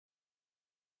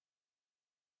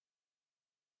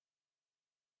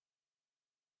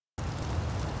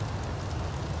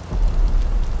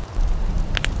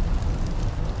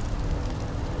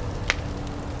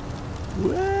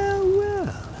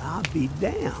be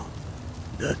damned.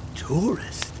 The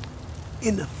tourist.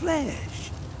 In the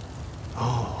flesh.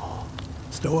 Oh,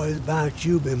 stories about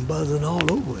you been buzzing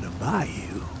all over the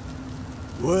bayou.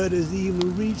 Word has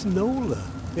even reached Nola.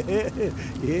 Yeah.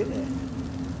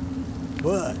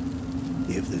 But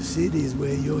if the city's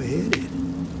where you're headed,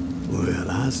 well,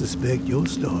 I suspect your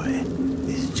story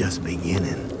is just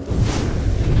beginning.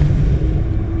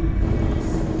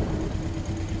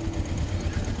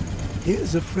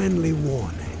 Here's a friendly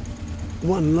warning.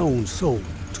 One lone soul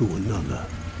to another.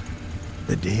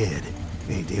 The dead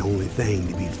ain't the only thing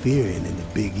to be fearing in the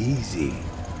Big Easy.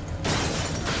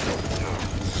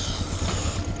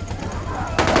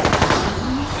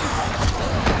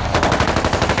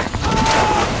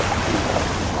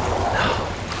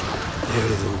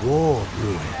 There is a war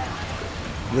brewing.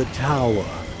 The tower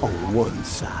on one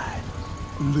side,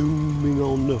 looming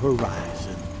on the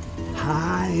horizon,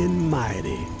 high and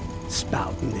mighty,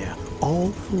 spouting their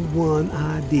all-for-one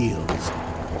ideals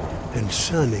and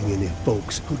shunning any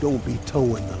folks who don't be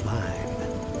towing the line.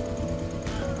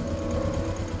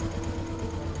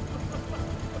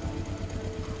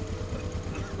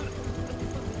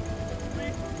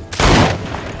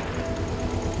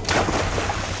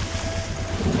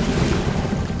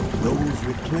 Those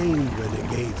reclaimed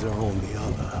renegades are on the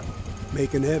other,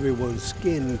 making everyone's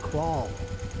skin crawl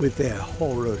with their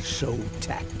horror show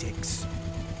tactics.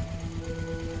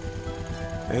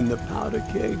 And the powder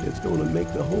keg that's gonna make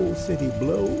the whole city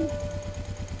blow?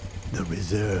 The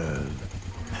reserve.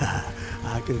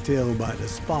 I can tell by the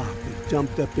spark that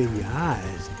jumped up in your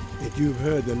eyes that you've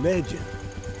heard the legend.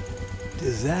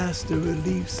 Disaster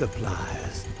relief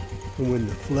supplies from when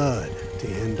the flood to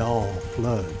end all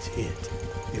floods hit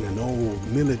in an old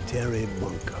military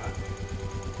bunker.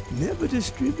 Never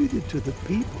distributed to the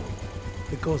people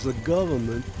because the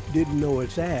government didn't know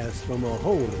its ass from a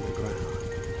hole in the ground.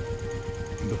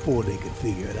 And before they could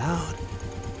figure it out,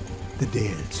 the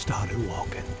dead started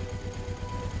walking.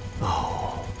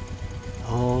 Oh,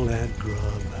 all that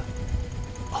grub,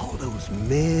 all those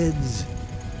meds,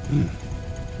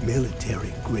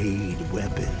 military-grade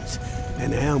weapons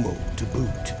and ammo to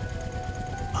boot,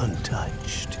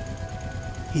 untouched,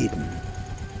 hidden.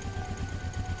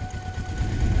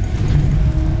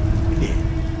 Yeah.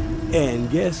 And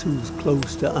guess who's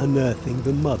close to unearthing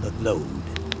the mother lode?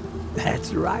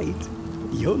 That's right.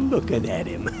 You're looking at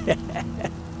him.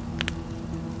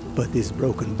 But this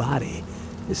broken body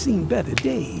has seen better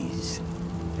days,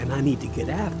 and I need to get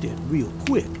after it real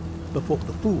quick before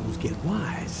the fools get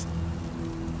wise.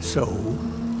 So,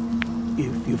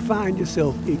 if you find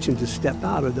yourself itching to step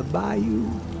out of the bayou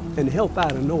and help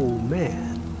out an old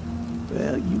man,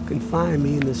 well, you can find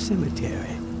me in the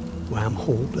cemetery where I'm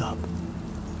holed up.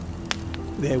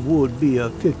 There would be a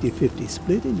 50-50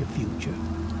 split in your future.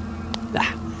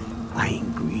 I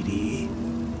ain't greedy,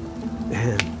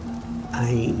 and I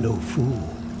ain't no fool.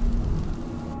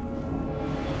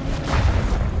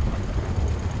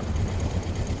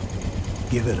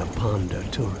 Give it a ponder,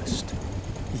 tourist.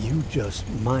 You just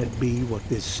might be what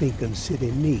this sinking city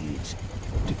needs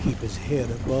to keep its head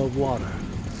above water.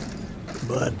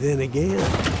 But then again,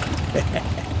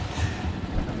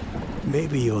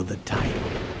 maybe you're the type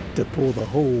to pull the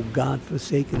whole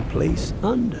godforsaken place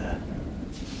under.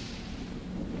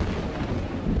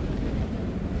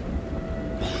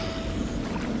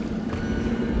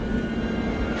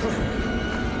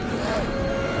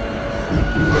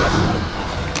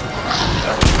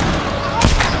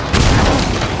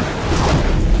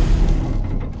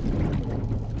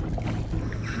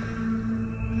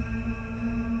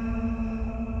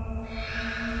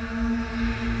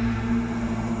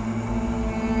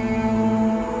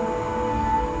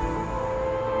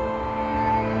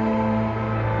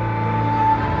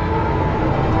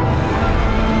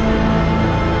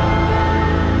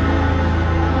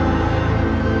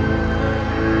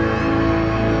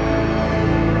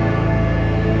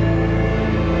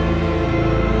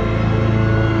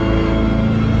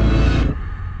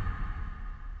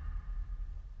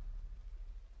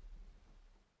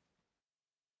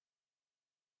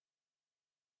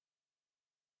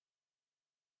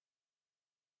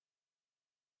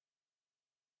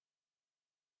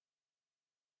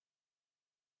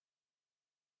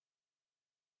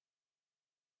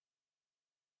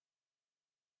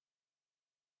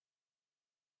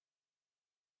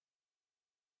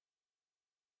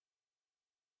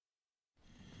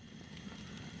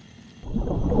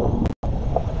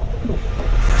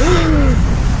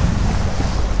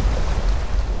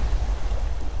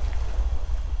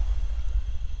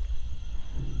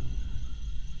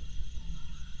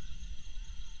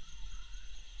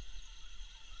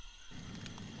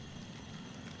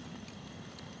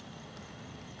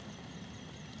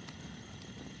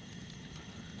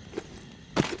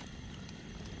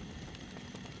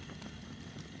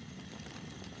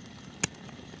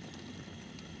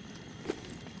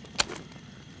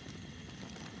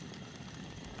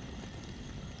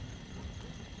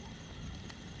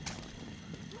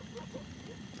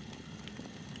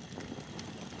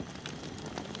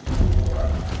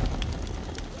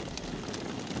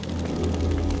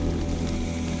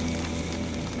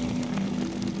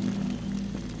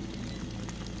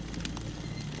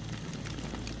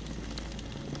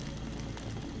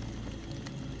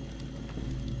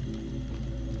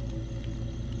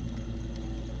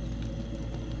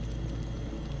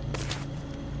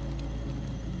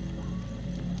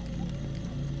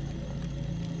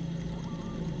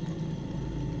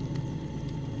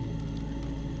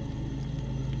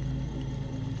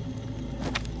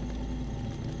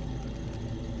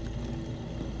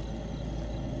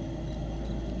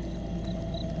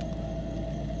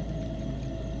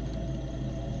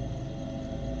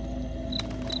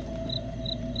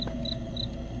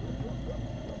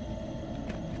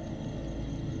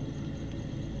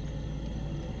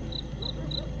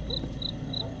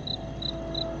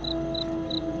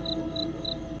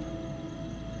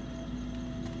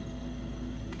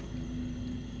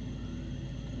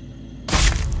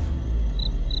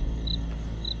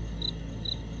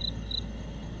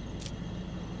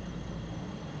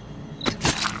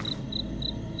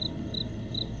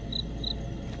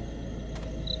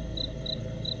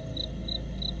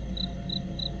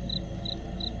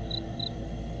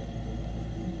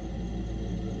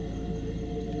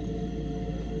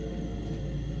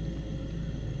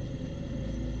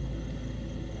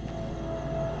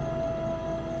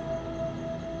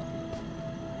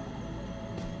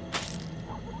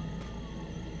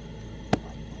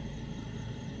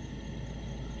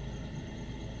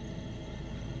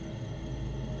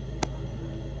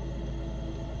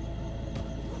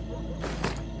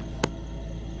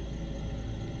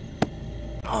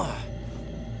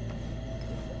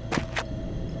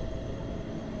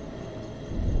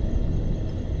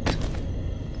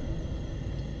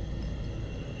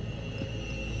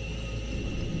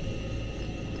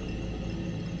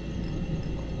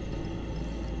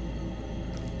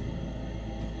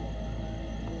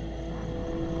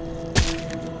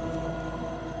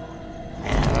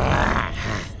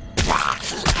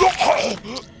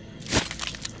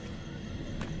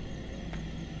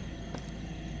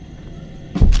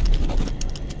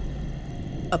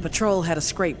 A patrol had a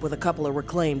scrape with a couple of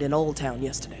reclaimed in Old Town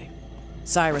yesterday.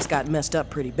 Cyrus got messed up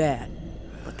pretty bad,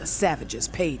 but the savages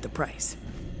paid the price.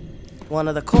 One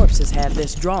of the corpses had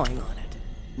this drawing on it.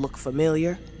 Look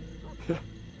familiar?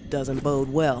 Doesn't bode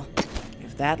well.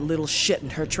 If that little shit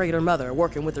and her traitor mother are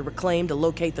working with the reclaimed to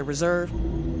locate the reserve,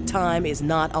 time is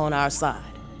not on our side.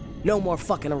 No more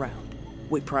fucking around.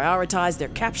 We prioritize their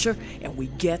capture and we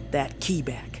get that key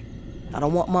back. I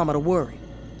don't want Mama to worry,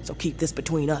 so keep this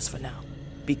between us for now.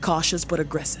 Be cautious but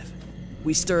aggressive.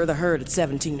 We stir the herd at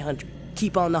 1700.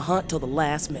 Keep on the hunt till the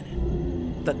last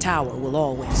minute. The tower will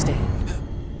always stand.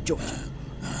 Georgia.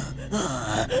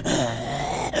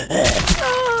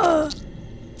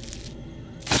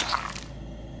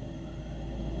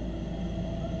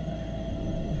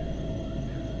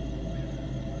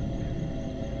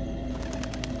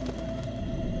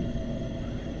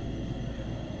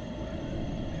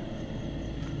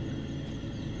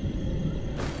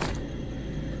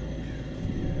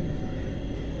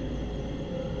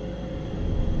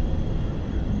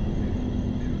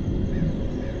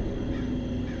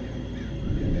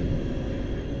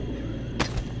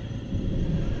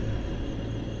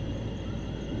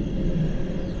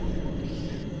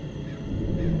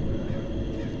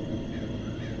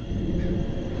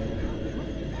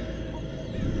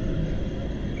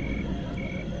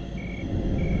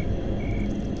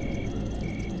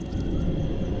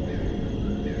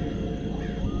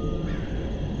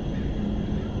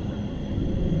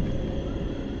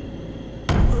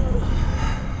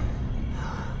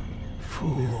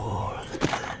 Fool.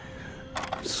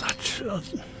 Such a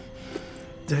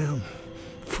damn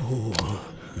fool.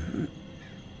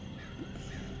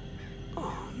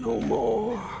 Oh, no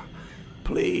more.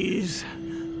 Please.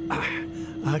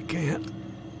 I can't.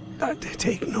 I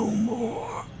take no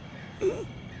more.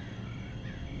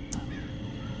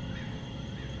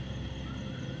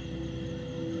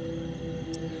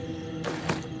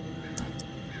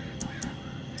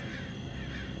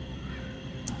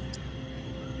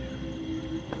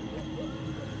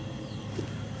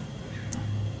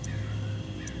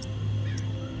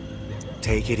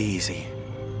 Take it easy.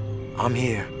 I'm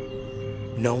here.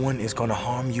 No one is gonna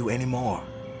harm you anymore.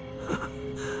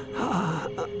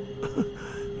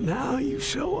 Now you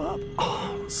show up.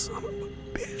 Oh, son of a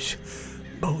bitch.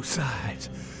 Both sides.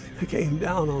 They came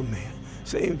down on me.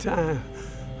 Same time.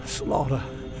 Slaughter.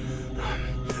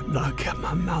 But I kept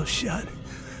my mouth shut.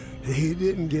 He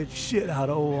didn't get shit out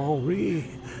of old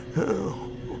Henri. Oh,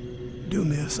 do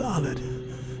me a solid.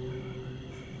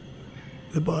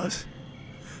 The bus.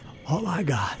 All I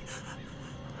got,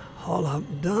 all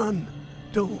I've done,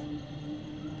 don't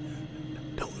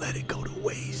let it go to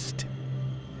waste.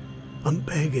 I'm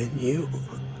begging you.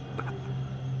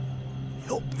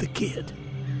 Help the kid,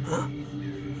 huh?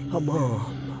 A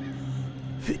mom.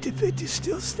 50-50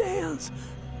 still stands,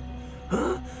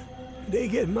 huh? They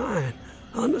get mine,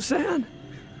 understand?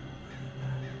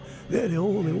 They're the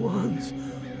only ones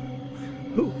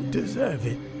who deserve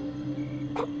it.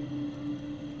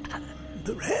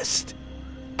 The rest?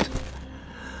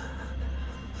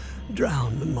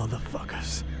 Drown the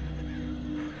motherfuckers.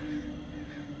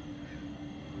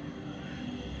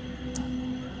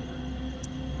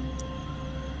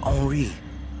 Henri,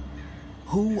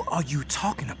 who are you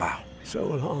talking about? So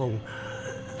long,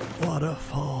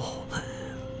 waterfall.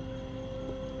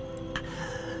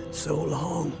 So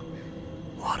long,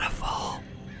 waterfall.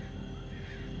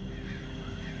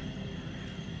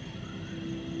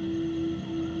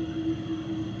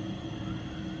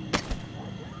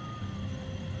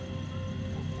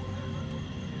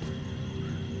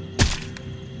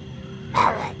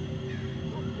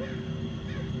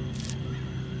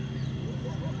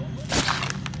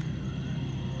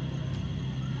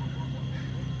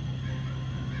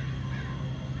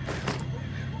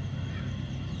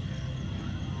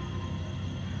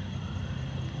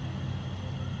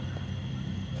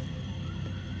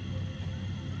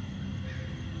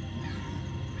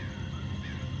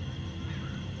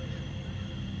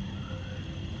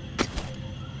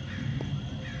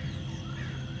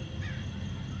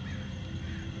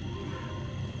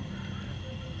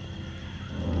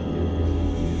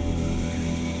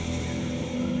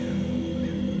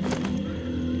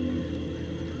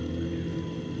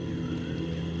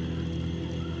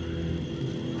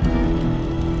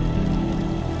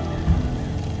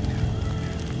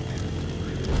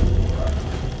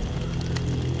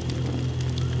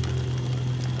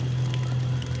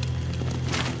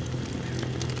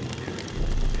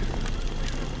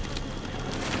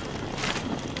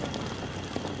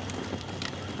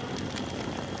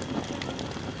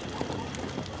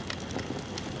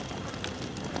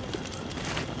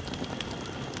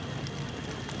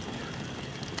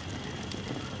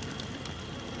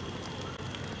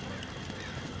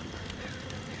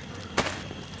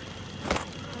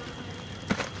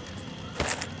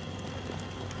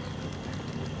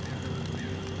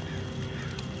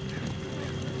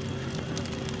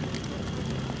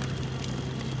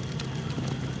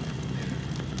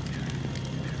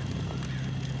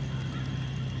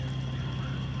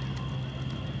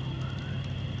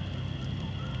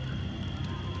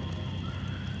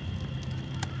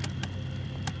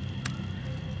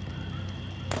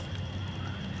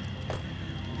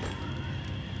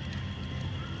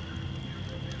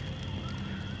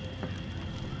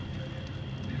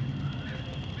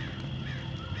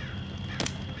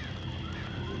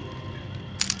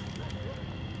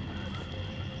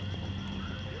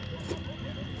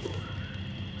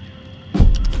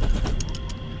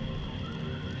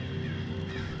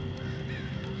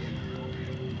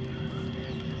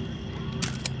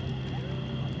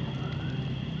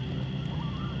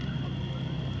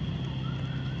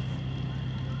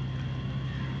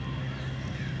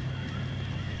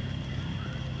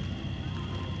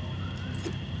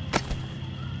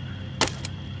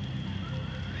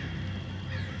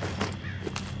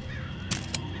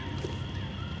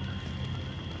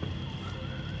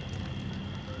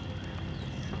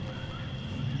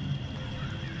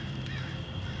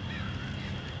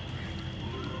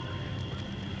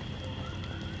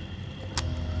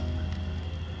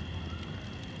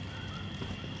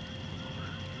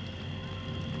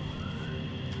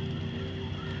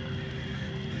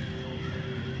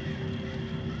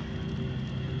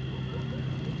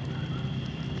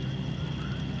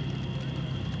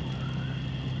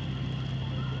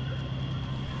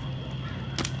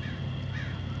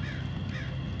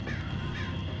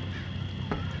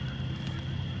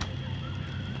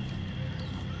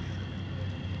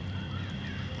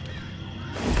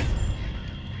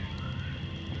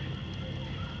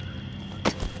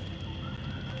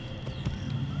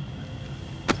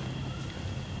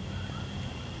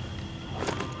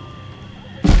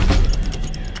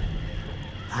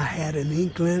 had an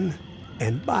inkling,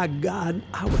 and by God,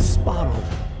 I was spot on.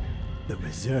 The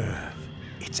reserve.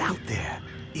 It's out there.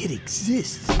 It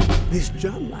exists. This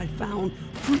journal I found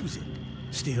proves it.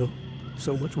 Still,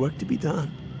 so much work to be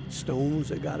done. Stones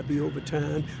that gotta be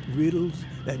overturned, riddles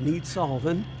that need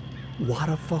solving.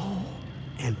 Waterfall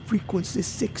and frequency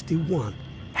 61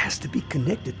 has to be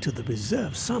connected to the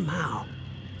reserve somehow.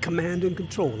 Command and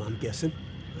control, I'm guessing.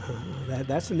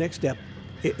 That's the next step.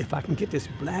 If I can get this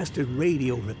blasted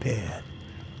radio repaired.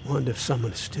 Wonder if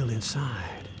someone's still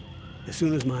inside. As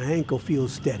soon as my ankle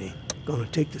feels steady, gonna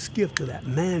take the skiff to that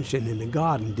mansion in the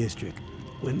Garden District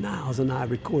where Niles and I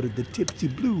recorded the Tipsy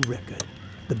Blue record,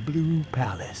 the Blue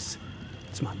Palace.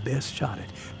 It's my best shot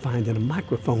at finding a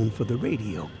microphone for the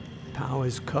radio. Power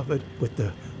is covered with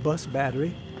the bus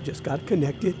battery, just got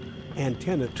connected.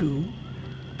 Antenna too,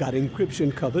 got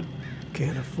encryption covered.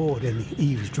 Can't afford any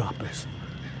eavesdroppers.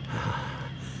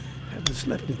 Haven't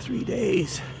slept in 3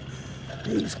 days.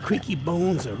 These creaky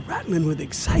bones are rattling with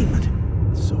excitement.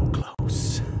 So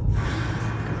close.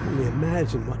 I can only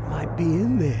imagine what might be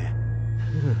in there.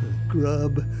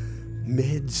 Grub,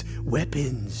 meds,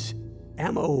 weapons,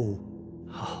 ammo.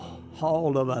 Oh,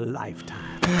 all of a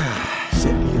lifetime.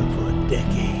 Set me up for a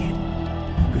decade.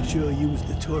 Could sure use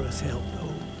the tourist help,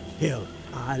 though. Hell,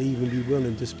 I'd even be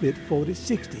willing to split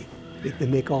 40-60 if they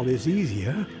make all this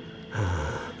easier.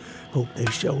 Hope they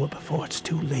show up before it's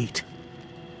too late.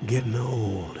 Getting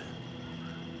old.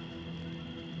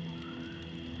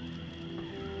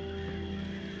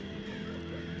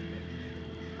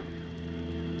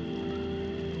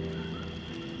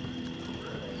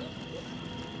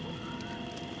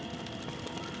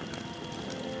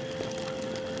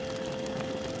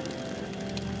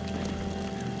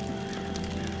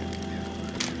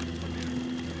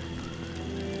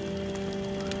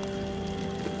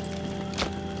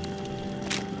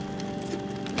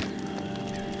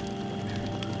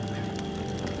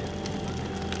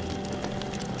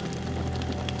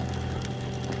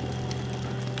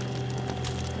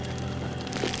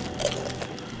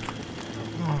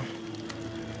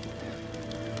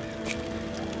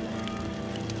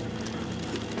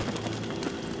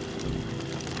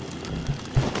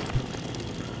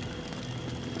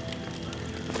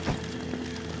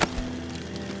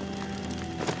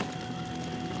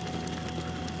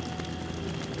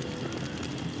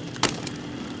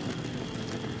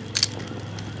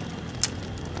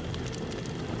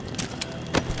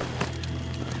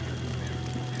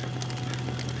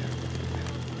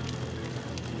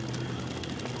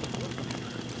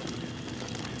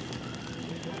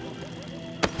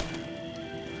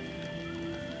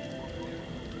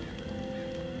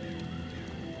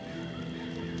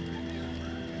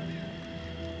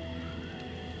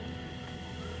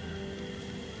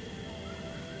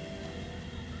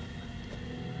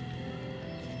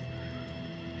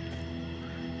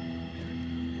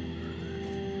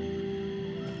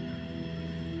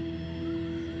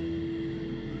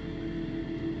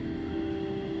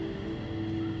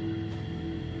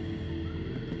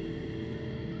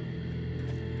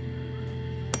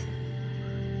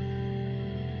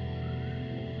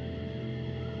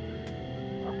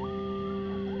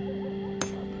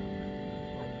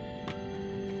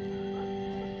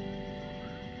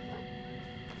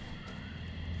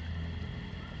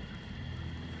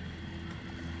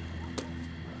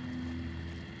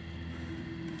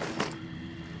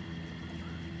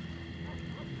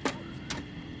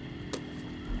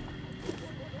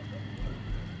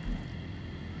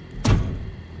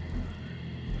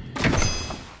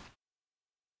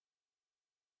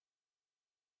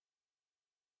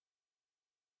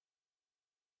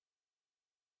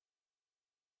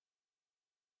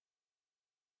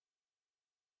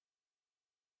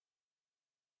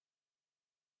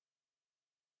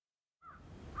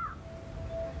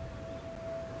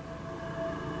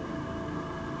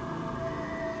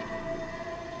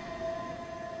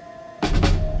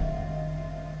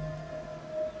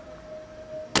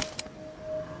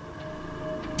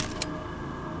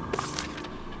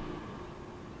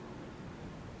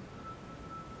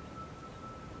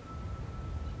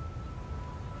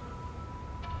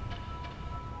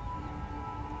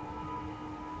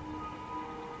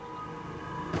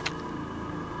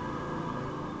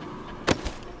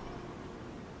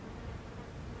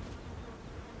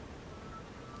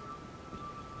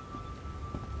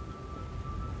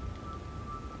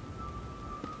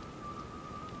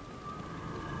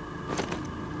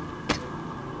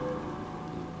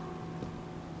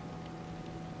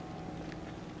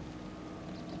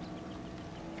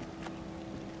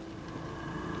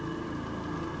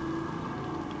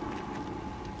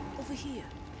 Over here.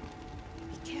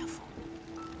 Be careful.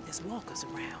 There's walkers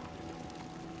around.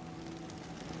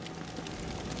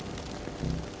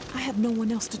 I have no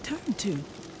one else to turn to.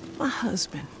 My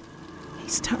husband,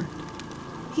 he's turned.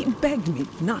 He begged me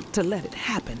not to let it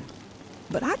happen,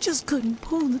 but I just couldn't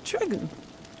pull the trigger.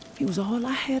 He was all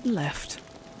I had left,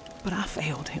 but I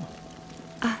failed him.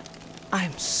 I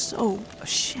am so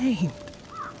ashamed.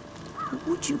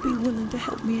 Would you be willing to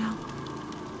help me out?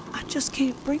 I just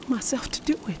can't bring myself to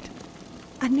do it.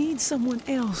 I need someone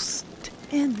else to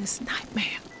end this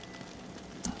nightmare.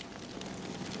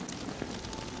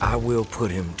 I will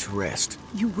put him to rest.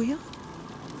 You will?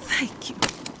 Thank you.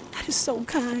 That is so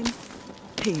kind.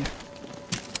 Here,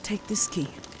 take this key.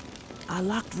 I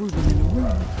locked Reuben in a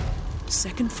room,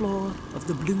 second floor of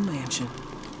the Blue Mansion,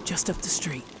 just up the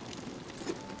street.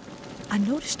 I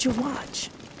noticed your watch.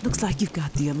 Looks like you've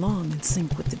got the alarm in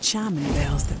sync with the chiming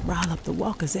bells that rile up the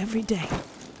walkers every day.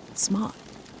 Smart.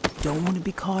 Don't want to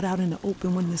be caught out in the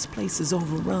open when this place is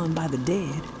overrun by the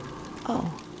dead.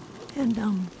 Oh, and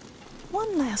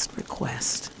one last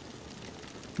request.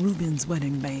 Reuben's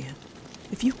wedding band.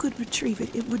 If you could retrieve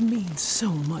it, it would mean so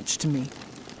much to me.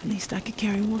 At least I could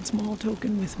carry one small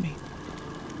token with me.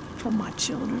 From my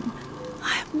children,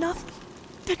 I have nothing.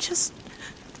 They're just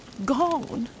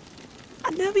gone. I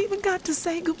never even got to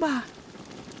say goodbye.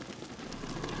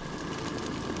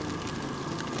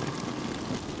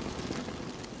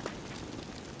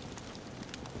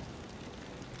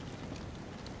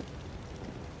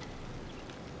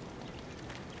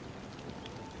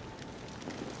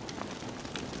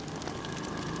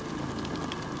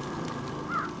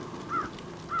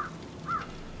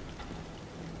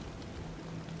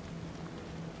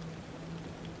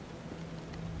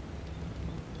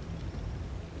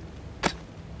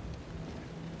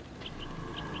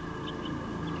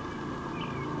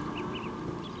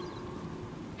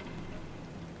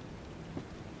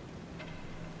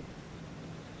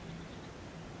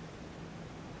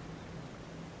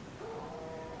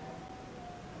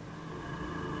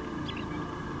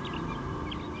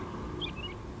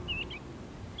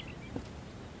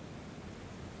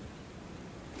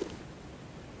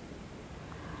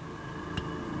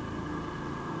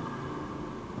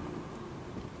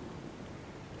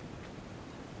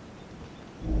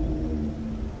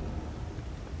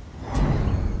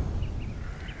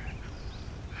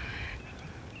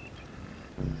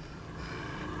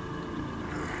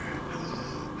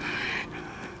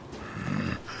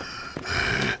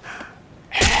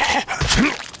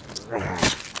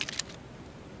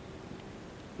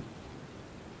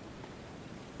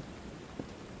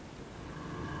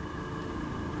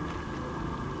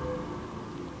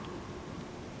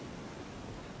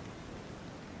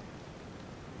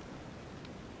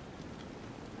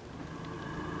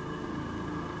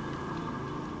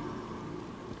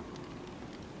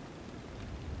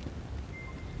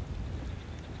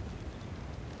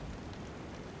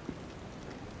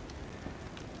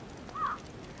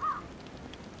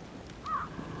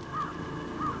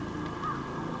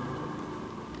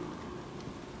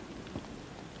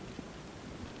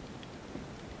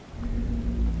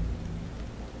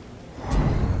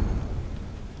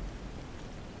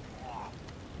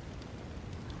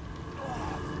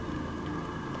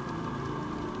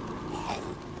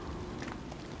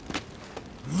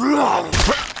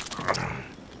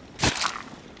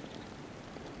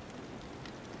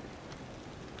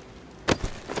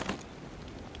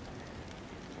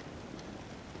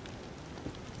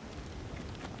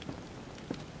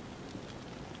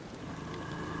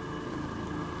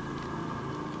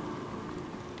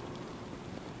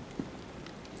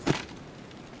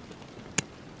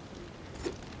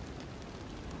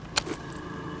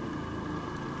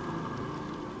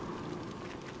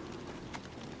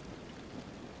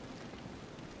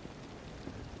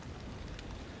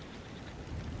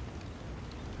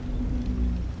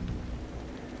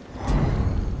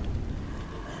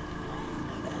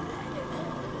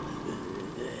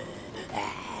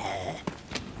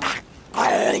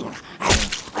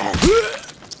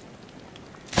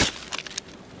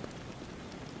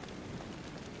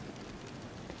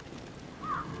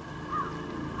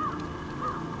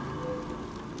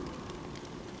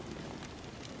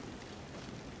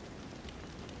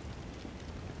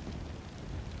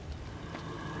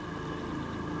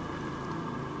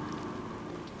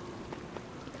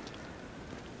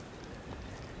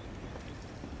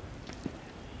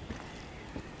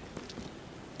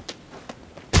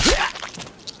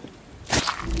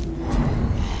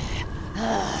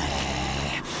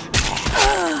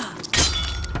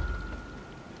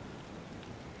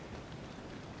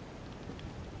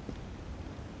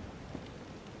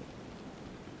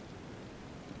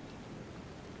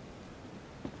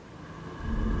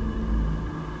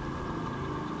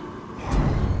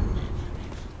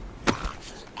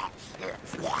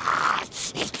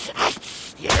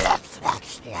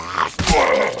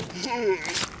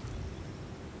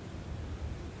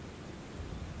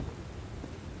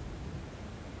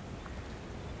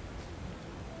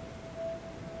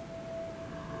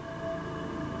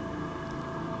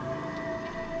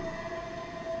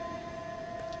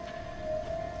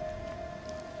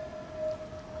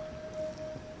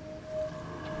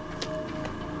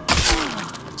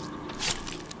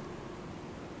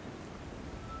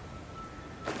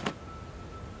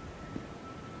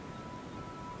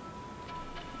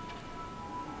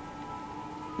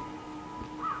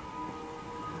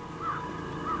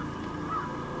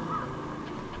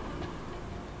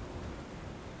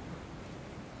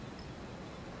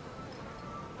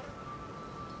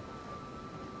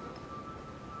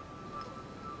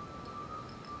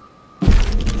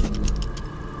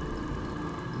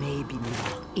 Maybe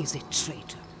Noir is a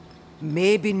traitor.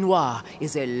 Maybe Noir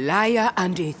is a liar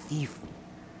and a thief.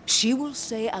 She will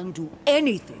say and do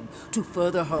anything to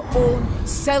further her own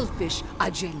selfish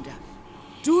agenda.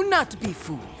 Do not be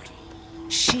fooled.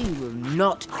 She will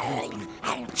not help you.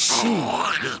 She will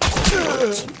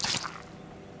hurt you.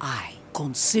 I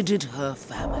considered her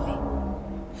family.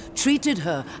 Treated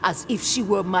her as if she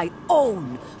were my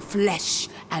own flesh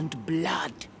and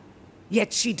blood.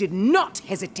 Yet she did not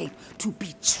hesitate to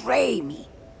betray me.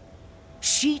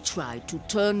 She tried to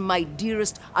turn my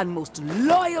dearest and most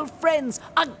loyal friends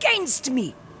against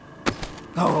me.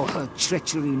 Oh, her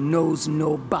treachery knows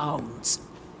no bounds.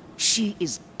 She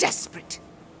is desperate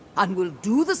and will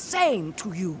do the same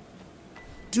to you.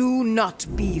 Do not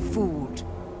be fooled.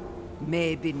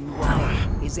 Maybe Noir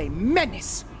is a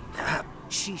menace.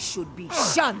 She should be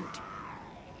shunned.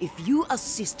 If you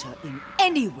assist her in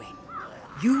any way,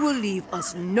 you will leave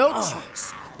us no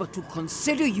choice but to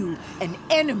consider you an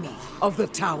enemy of the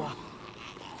Tower.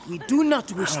 We do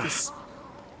not wish this.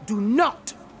 Do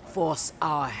not force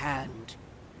our hand.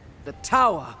 The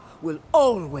Tower will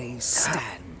always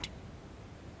stand.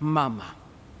 Mama.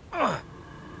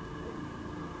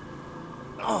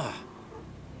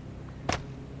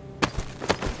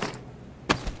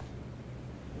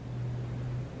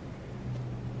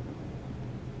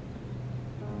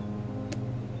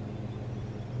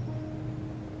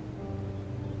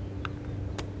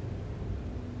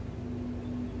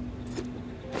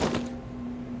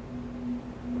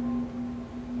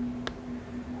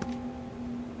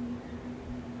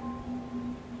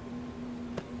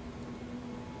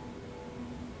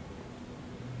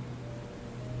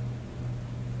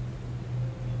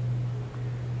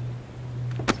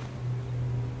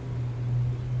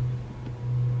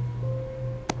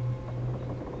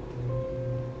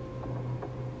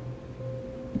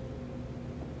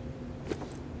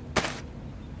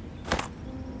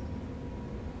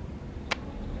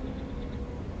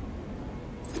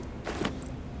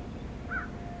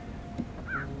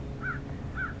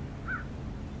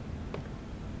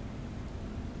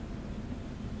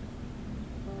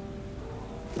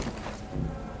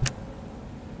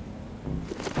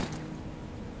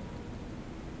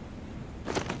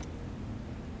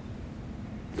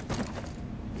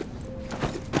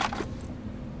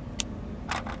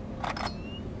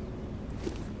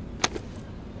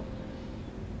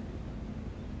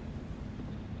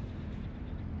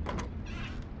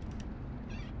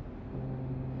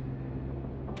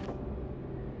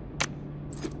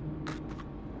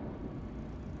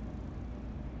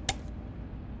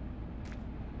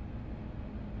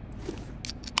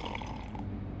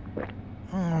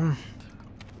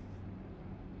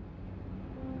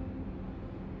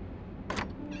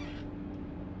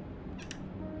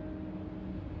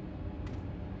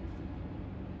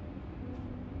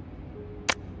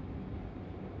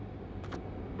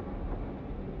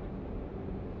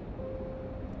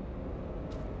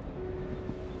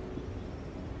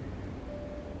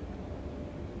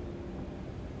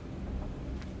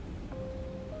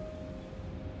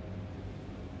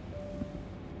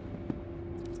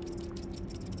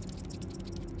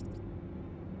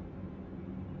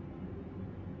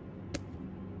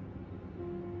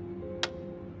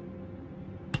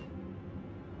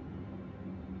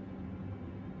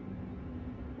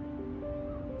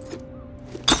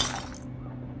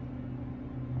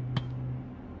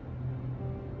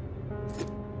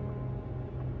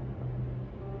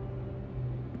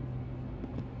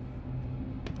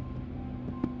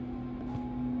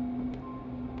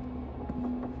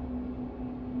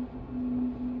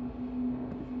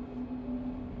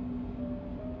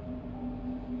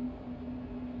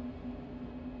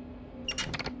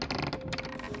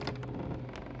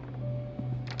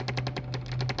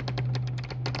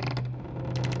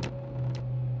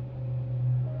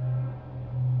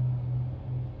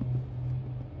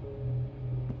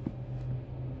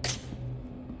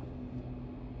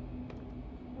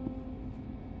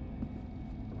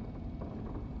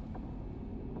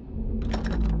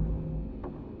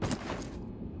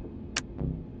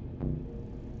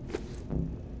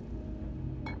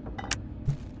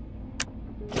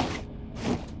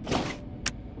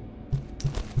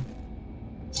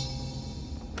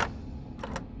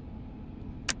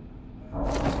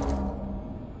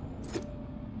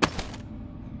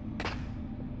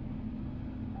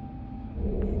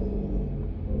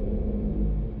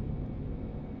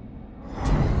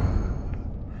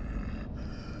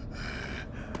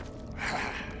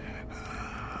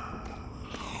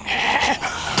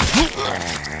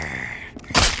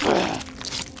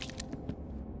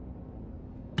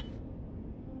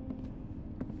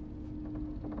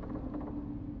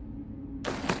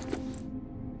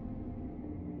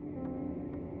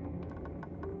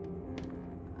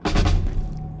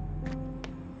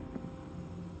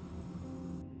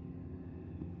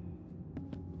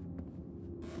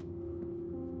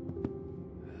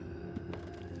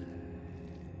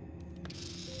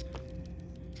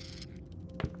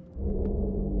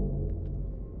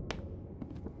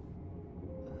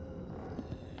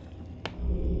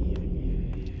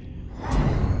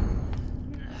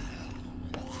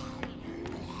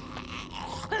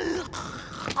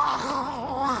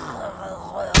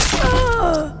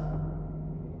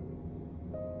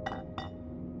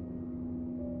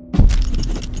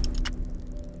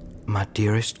 My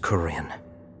dearest Corinne,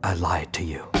 I lied to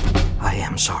you. I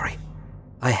am sorry.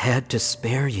 I had to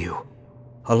spare you.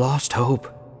 A lost hope.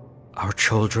 Our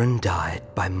children died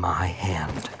by my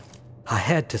hand. I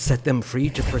had to set them free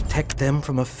to protect them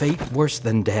from a fate worse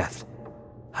than death.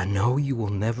 I know you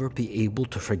will never be able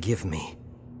to forgive me,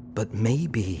 but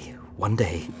maybe one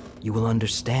day you will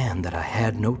understand that I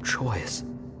had no choice.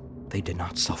 They did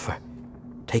not suffer.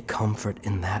 Take comfort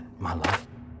in that, my love.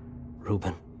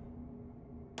 Reuben.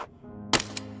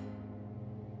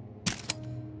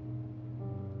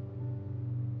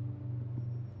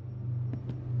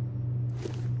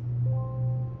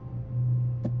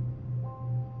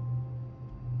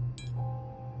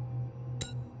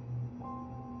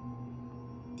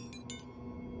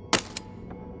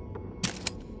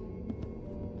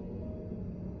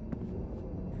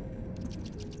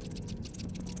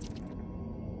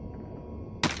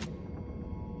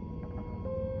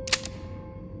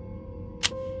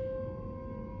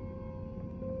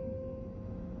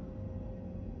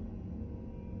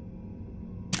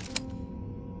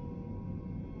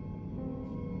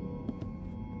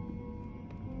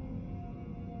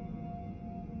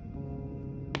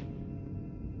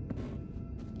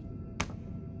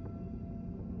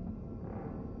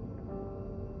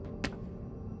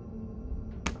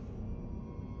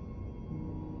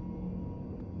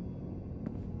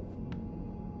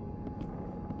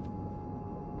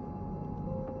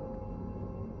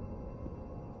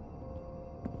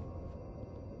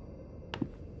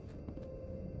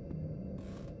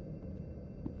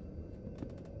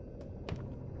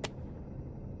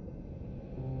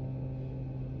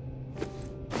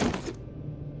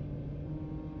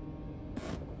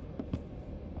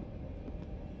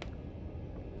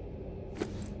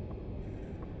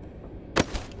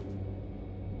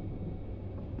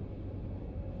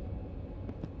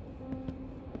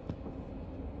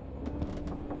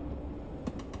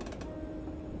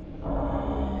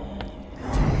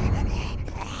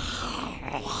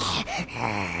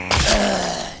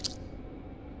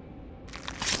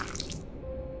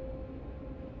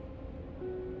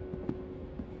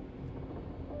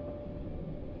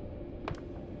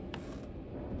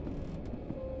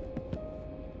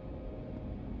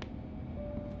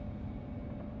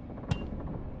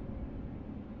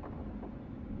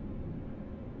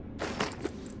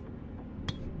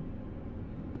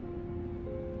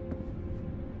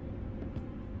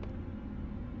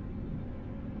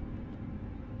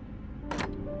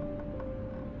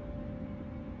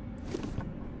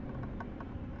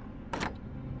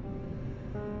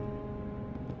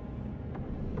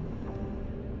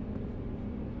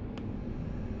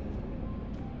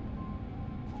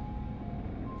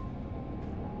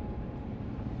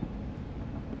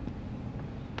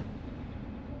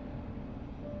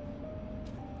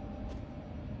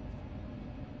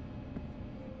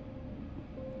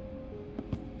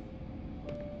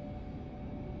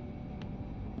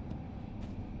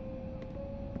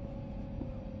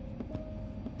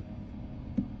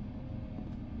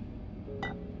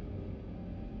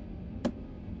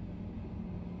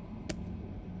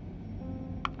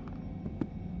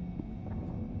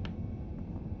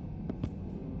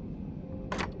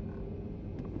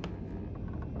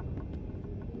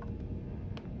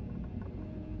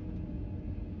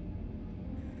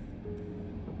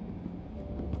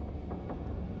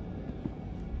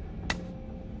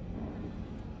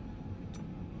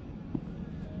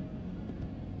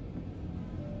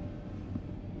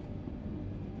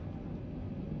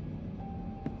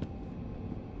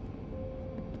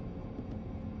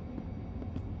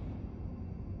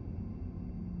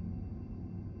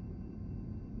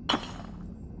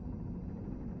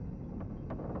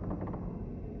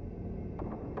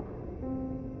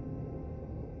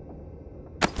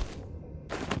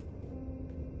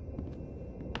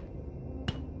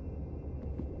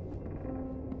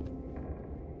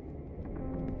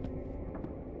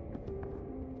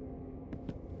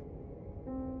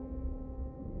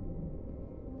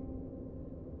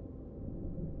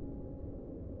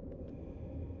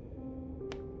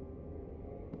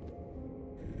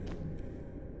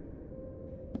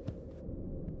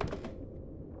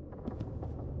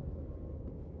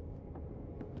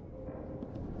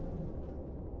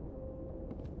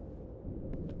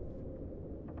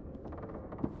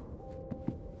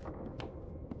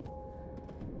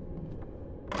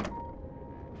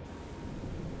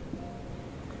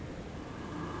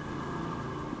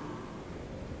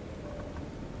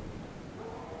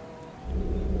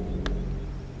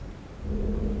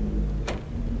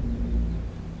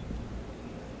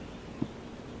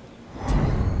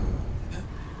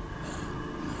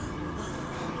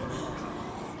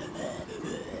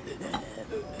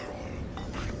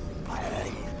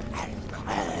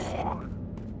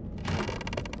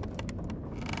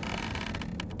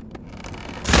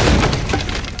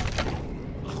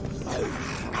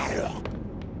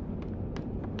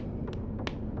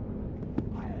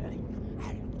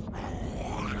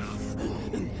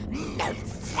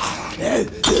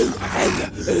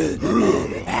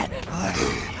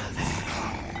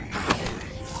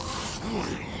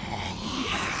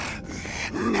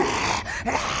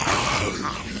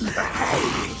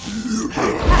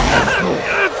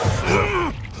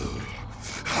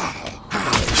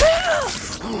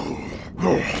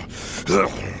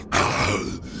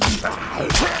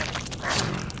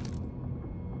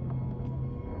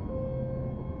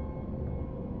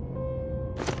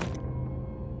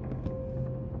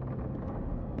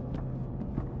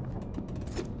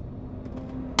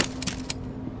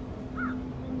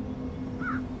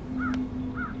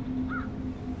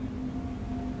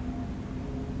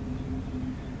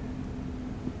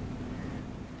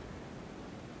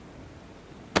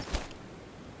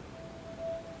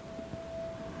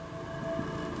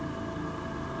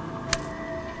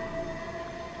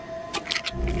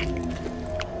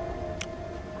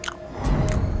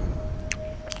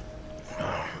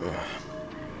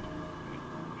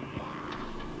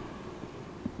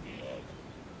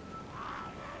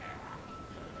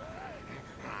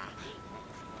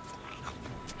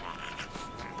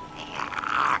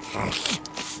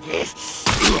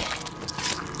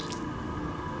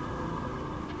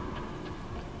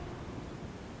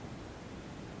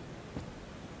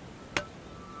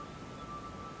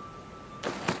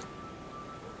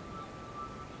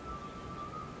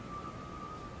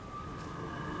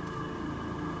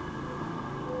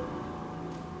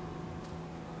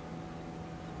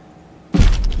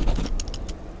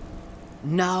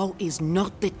 Now is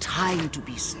not the time to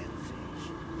be selfish.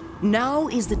 Now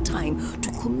is the time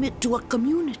to commit to a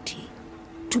community,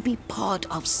 to be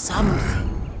part of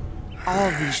something.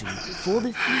 Our vision for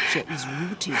the future is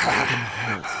rooted in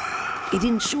hope. It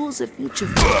ensures a future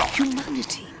for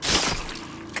humanity.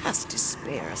 Cast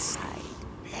despair aside.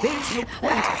 There is no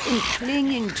point in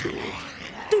clinging to it.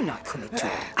 Do not commit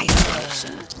to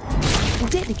isolation.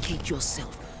 Dedicate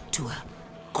yourself to a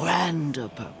grander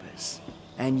purpose,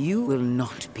 and you will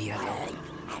not be alone.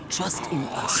 Trust in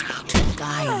us to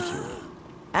guide you,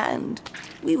 and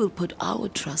we will put our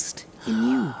trust in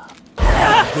you.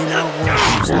 Within our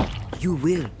walls, you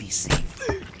will be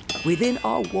safe. Within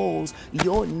our walls,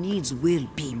 your needs will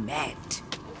be met.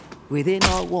 Within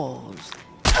our walls,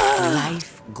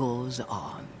 life goes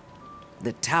on.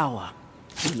 The tower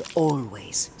will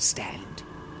always stand.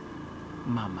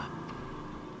 Mama.